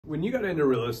When you got into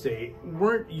real estate,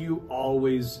 weren't you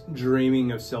always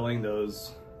dreaming of selling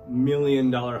those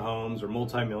million-dollar homes or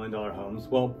multi-million-dollar homes?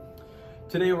 Well,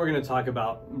 today we're going to talk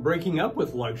about breaking up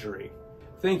with luxury.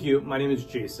 Thank you. My name is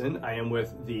Jason. I am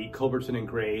with the Culbertson and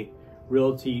Gray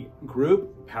Realty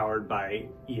Group, powered by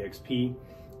eXp,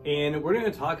 and we're going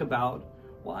to talk about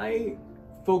why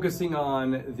focusing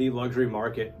on the luxury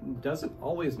market doesn't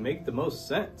always make the most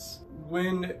sense.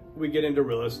 When we get into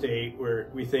real estate, where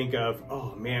we think of,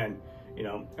 oh man, you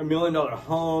know, $1 million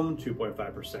home,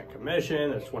 2.5%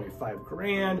 commission, that's 25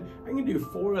 grand. I can do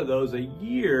 4 of those a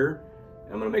year.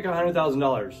 I'm gonna make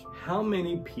 $100,000. How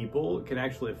many people can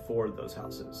actually afford those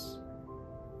houses?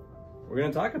 We're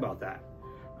gonna talk about that.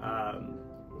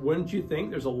 Wouldn't you think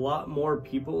there's a lot more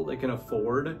people that can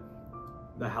afford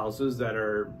the houses that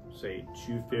are, say,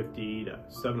 $250,000 to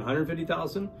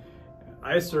 $750,000?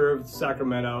 I serve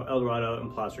Sacramento, El Dorado,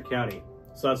 and Placer County.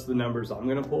 So that's the numbers I'm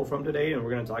gonna pull from today, and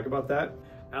we're gonna talk about that.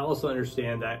 I also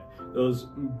understand that those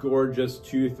gorgeous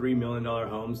 $2-3 million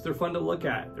homes, they're fun to look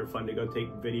at. They're fun to go take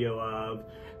video of.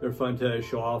 They're fun to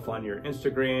show off on your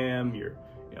Instagram, your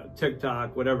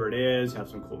TikTok, whatever it is, have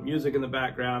some cool music in the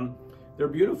background. They're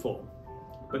beautiful,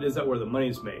 but is that where the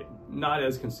money's made? Not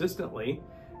as consistently,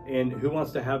 and who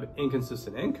wants to have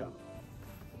inconsistent income?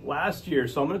 Last year,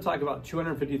 so I'm going to talk about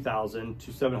 $250,000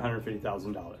 to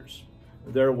 $750,000.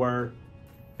 There were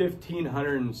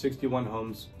 1,561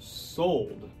 homes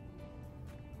sold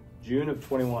June of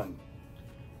 21.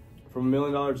 From $1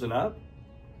 million and up,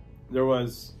 there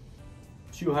was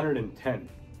 210.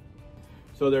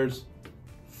 So there's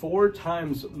 4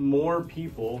 times more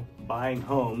people buying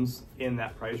homes in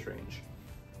that price range.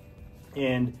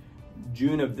 In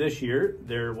June of this year,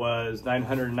 there was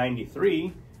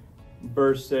 993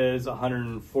 versus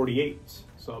 148.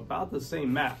 So about the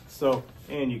same math. So,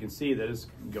 and you can see that it's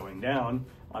going down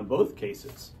on both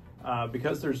cases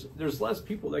because there's less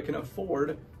people that can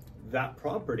afford that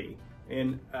property.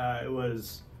 And it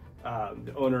was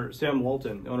the owner, Sam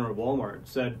Walton, owner of Walmart,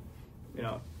 said, you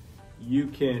know, you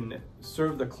can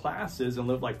serve the classes and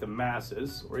live like the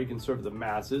masses, or you can serve the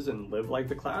masses and live like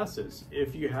the classes.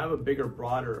 If you have a bigger,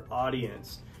 broader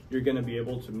audience, you're going to be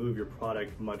able to move your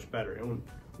product much better. And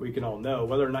we can all know,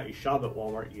 whether or not you shop at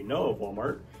Walmart, you know of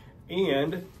Walmart,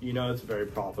 and you know it's a very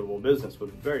profitable business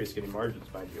with very skinny margins,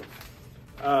 mind you.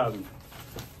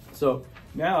 So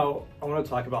now I want to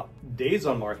talk about days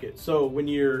on market. So when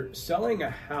you're selling a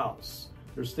house,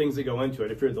 there's things that go into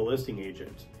it. If you're the listing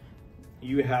agent,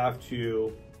 you have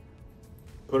to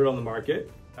put it on the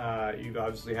market. You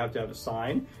obviously have to have a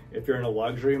sign. If you're in a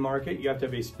luxury market, you have to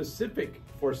have a specific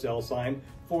for sale sign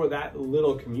for that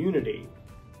little community.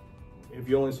 If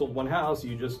you only sold one house,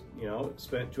 you just,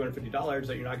 spent $250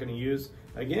 that you're not going to use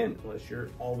again, unless you're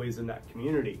always in that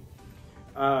community.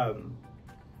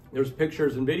 There's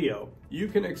pictures and video. You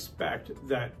can expect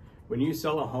that when you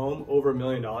sell a home over $1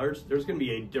 million, there's going to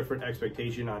be a different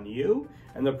expectation on you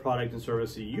and the product and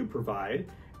service that you provide,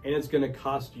 and it's going to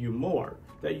cost you more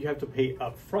that you have to pay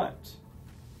up front.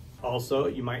 Also,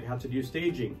 you might have to do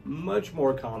staging, much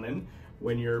more common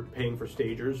when you're paying for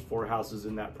stagers for houses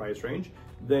in that price range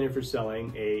than if you're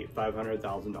selling a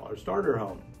 $500,000 starter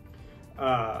home.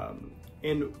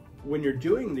 And when you're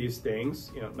doing these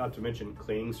things, not to mention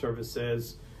cleaning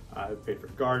services, pay for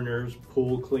gardeners,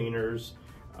 pool cleaners,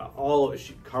 all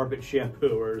carpet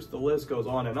shampooers, the list goes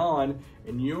on,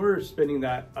 and you're spending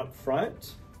that up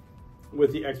front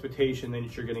with the expectation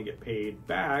that you're going to get paid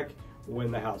back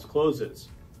when the house closes.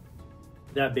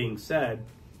 That being said,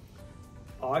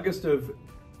 August of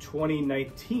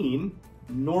 2019,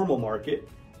 normal market,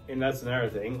 and that's another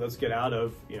thing, let's get out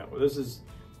of, this is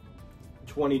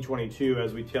 2022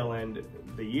 as we tail end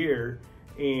the year,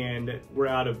 and we're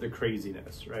out of the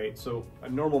craziness, right? So a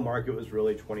normal market was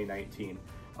really 2019.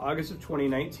 August of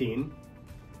 2019,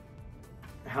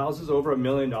 houses over $1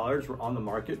 million were on the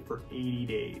market for 80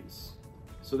 days.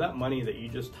 So that money that you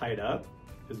just tied up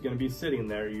is going to be sitting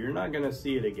there. You're not going to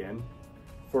see it again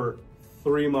for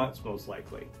 3 months, most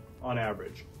likely, on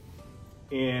average.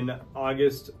 In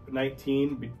August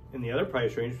 19, in the other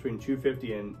price range between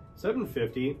 250 and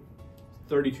 750,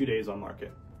 32 days on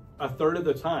market. A third of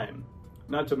the time,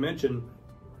 not to mention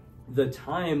the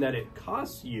time that it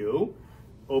costs you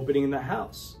opening the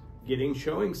house, getting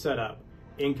showing set up,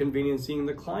 inconveniencing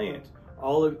the client,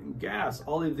 all of gas,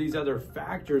 all of these other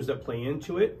factors that play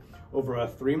into it over a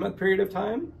 3-month period of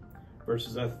time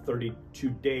versus a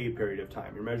 32-day period of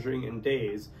time. You're measuring in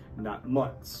days, not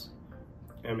months.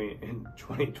 I mean, in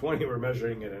 2020, we're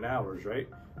measuring it in hours, right?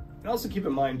 And also keep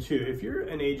in mind too, if you're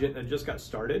an agent that just got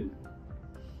started,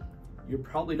 you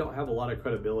probably don't have a lot of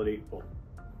credibility, well,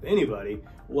 anybody,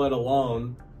 let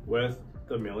alone with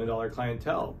the $1 million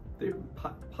clientele. They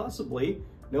possibly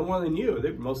know more than you.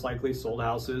 They've most likely sold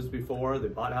houses before, they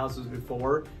bought houses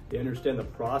before, they understand the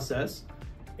process.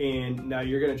 And now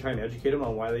you're going to try and educate them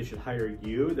on why they should hire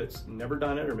you that's never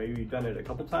done it, or maybe you've done it a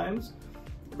couple times,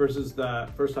 versus the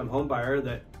first-time home buyer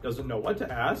that doesn't know what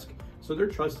to ask. So they're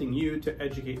trusting you to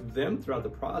educate them throughout the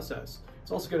process.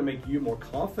 It's also going to make you more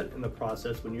confident in the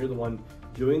process when you're the one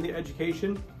doing the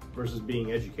education versus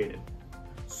being educated.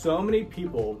 So many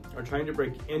people are trying to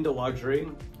break into luxury,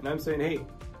 and I'm saying, hey,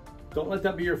 don't let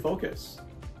that be your focus.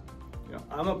 You know,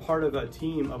 I'm a part of a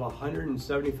team of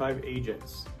 175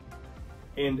 agents,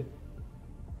 and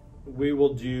we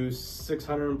will do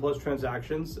 600 plus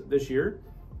transactions this year,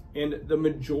 and the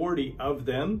majority of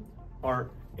them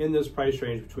are in this price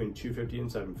range between $250 and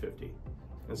 $750.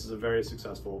 This is a very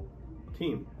successful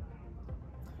team.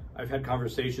 I've had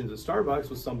conversations at Starbucks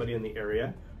with somebody in the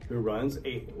area who runs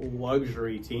a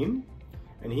luxury team,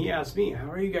 and he asked me, how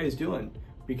are you guys doing?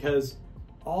 Because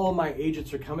all of my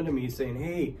agents are coming to me saying,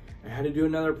 hey, I had to do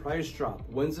another price drop.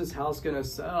 When's this house gonna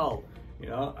sell? You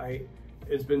know,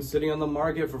 it's been sitting on the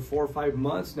market for 4 or 5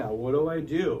 months now. What do I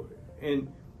do?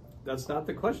 And that's not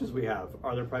the questions we have.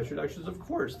 Are there price reductions? Of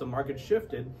course, the market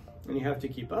shifted and you have to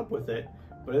keep up with it,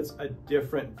 but it's a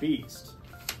different beast.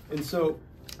 And so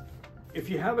if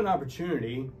you have an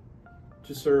opportunity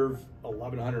to serve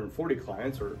 1,140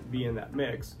 clients or be in that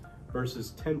mix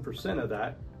versus 10% of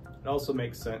that, it also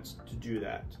makes sense to do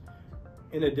that.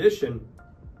 In addition,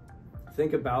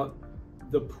 think about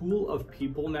the pool of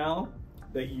people now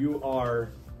that you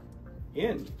are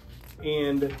in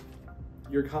and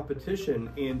your competition,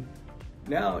 and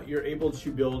now you're able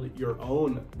to build your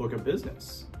own book of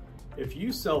business. If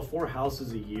you sell 4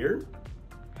 houses a year,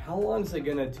 how long is it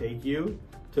gonna take you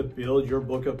to build your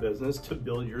book of business, to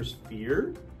build your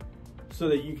sphere, so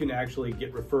that you can actually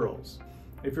get referrals?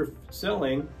 If you're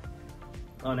selling,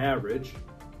 on average,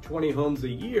 20 homes a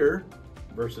year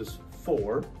versus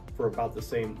 4 for about the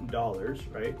same dollars,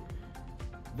 right?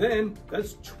 Then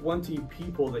that's 20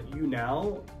 people that you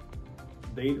now,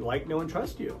 they like, know, and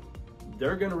trust you.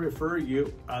 They're gonna refer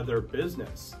you other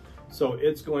business. So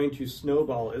it's going to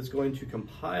snowball, it's going to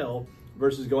compile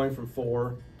versus going from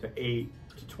 4 to 8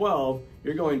 to 12,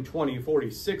 you're going 20, 40,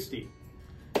 60.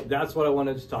 That's what I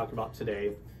wanted to talk about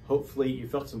today. Hopefully you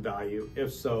felt some value.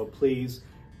 If so, please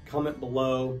comment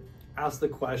below, ask the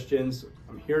questions.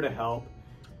 I'm here to help.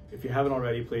 If you haven't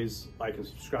already, please like and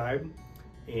subscribe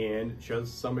and show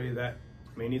somebody that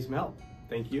may need some help.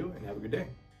 Thank you and have a good day.